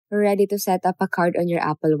Ready to set up a card on your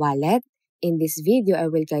Apple Wallet? In this video,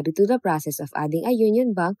 I will guide you through the process of adding a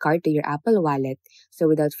Unionbank card to your Apple Wallet. So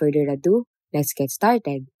without further ado, let's get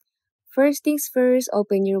started. First things first,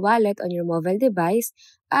 open your wallet on your mobile device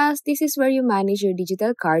as this is where you manage your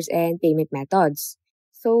digital cards and payment methods.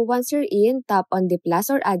 So once you're in, tap on the plus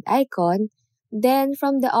or add icon. Then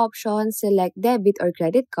from the option, select debit or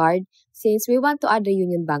credit card since we want to add a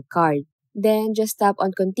Unionbank card. Then just tap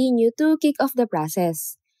on continue to kick off the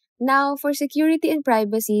process. Now, for security and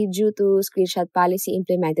privacy due to screenshot policy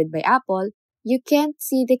implemented by Apple, you can't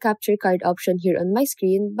see the capture card option here on my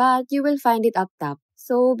screen, but you will find it up top.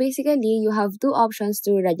 So basically, you have two options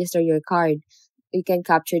to register your card. You can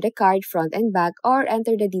capture the card front and back or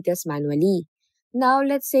enter the details manually. Now,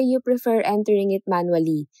 let's say you prefer entering it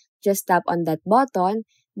manually. Just tap on that button.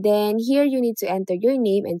 Then here you need to enter your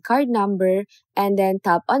name and card number and then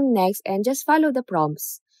tap on next and just follow the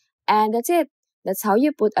prompts. And that's it. That's how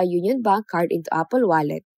you put a Union Bank card into Apple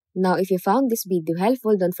Wallet. Now, if you found this video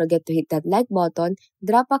helpful, don't forget to hit that like button,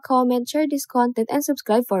 drop a comment, share this content, and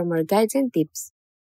subscribe for more guides and tips.